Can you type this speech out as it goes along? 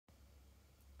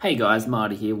Hey guys,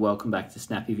 Marty here, welcome back to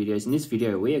Snappy Videos. In this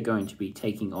video, we are going to be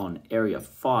taking on Area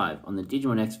 5 on the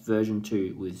Digimon X version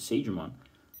 2 with Digimon.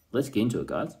 Let's get into it,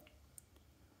 guys.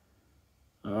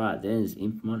 Alright, there's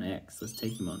Digimon X. Let's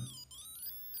take him on.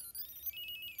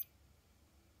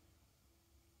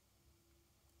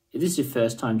 If this is your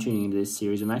first time tuning into this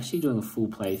series, I'm actually doing a full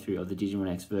playthrough of the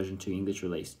Digimon X version 2 English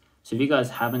release. So if you guys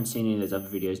haven't seen any of those other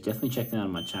videos, definitely check them out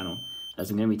on my channel,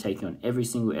 as I'm going to be taking on every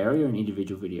single area in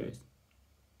individual videos.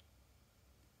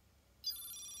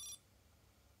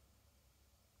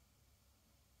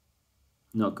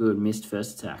 Not good, missed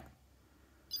first attack.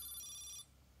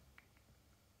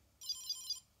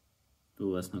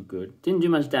 Oh, that's not good. Didn't do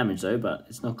much damage though, but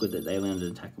it's not good that they landed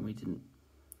an attack and we didn't.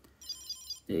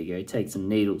 There you go, take some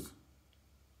needles.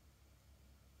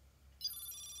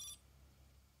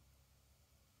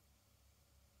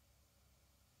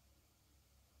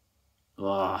 Oh,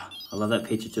 I love that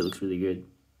picture too, it looks really good.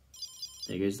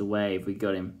 There goes the wave, we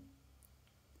got him.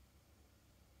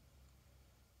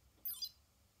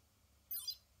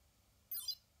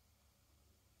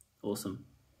 Awesome.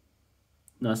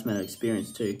 Nice amount of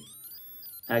experience too.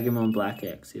 Digimon Black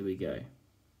X, here we go.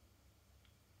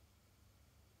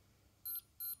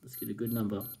 Let's get a good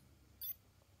number.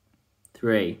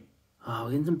 3. Oh, we're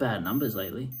getting some bad numbers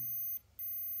lately.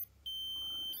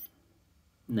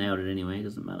 Nailed it anyway,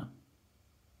 doesn't matter.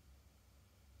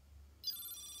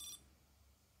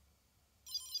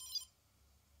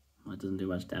 Well, it doesn't do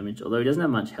much damage, although he doesn't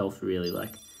have much health really.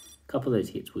 Like, a couple of those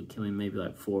hits would kill him, maybe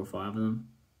like 4 or 5 of them.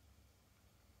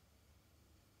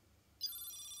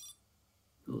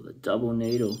 Oh, the double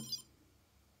needle.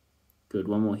 Good,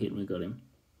 one more hit and we got him.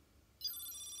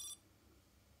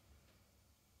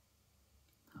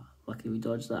 Oh, lucky we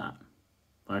dodged that.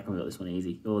 I reckon we got this one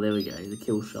easy. Oh, there we go, the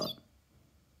kill shot.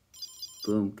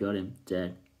 Boom, got him,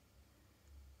 dead.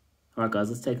 Alright guys,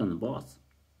 let's take on the boss.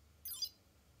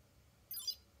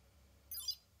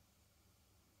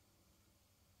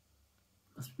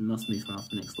 Must move far off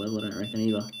the next level, I don't reckon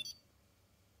either.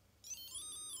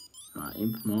 Alright,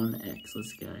 Digimon X,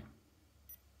 let's go.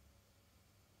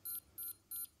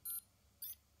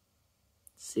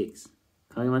 6.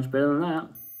 Can't get much better than that.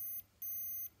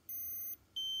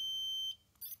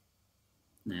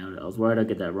 Nailed it. I was worried I'd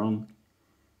get that wrong.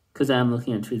 Because I am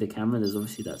looking at it through the camera, there's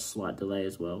obviously that slight delay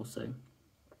as well, so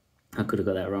I could have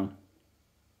got that wrong.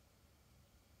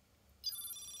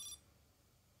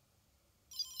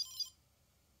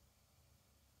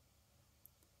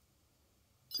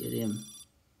 Get him.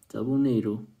 Double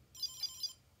needle.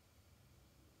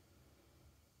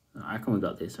 I reckon we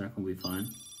got this. I reckon we'll be fine.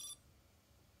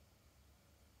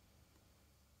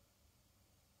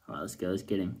 Alright, let's go. Let's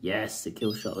get him. Yes, the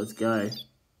kill shot. Let's go.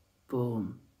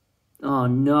 Boom. Oh,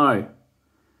 no.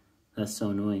 That's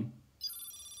so annoying.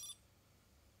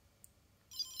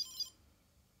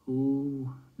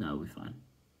 Ooh. No, we'll be fine.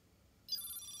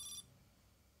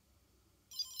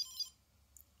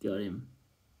 Got him.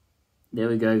 There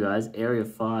we go, guys. Area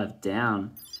 5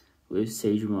 down with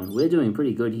Digimon. We're doing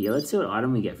pretty good here. Let's see what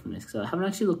item we get from this, because I haven't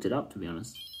actually looked it up, to be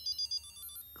honest.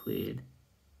 Cleared.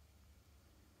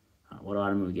 Alright, what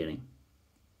item are we getting?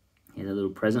 Here's a little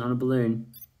present on a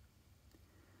balloon.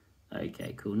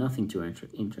 Okay, cool. Nothing too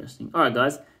interesting. Alright,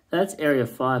 guys. That's Area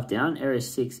 5 down. Area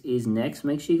 6 is next.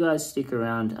 Make sure you guys stick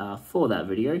around for that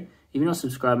video. If you're not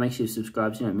subscribed, make sure you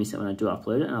subscribe so you don't miss it when I do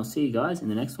upload it. And I'll see you guys in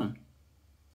the next one.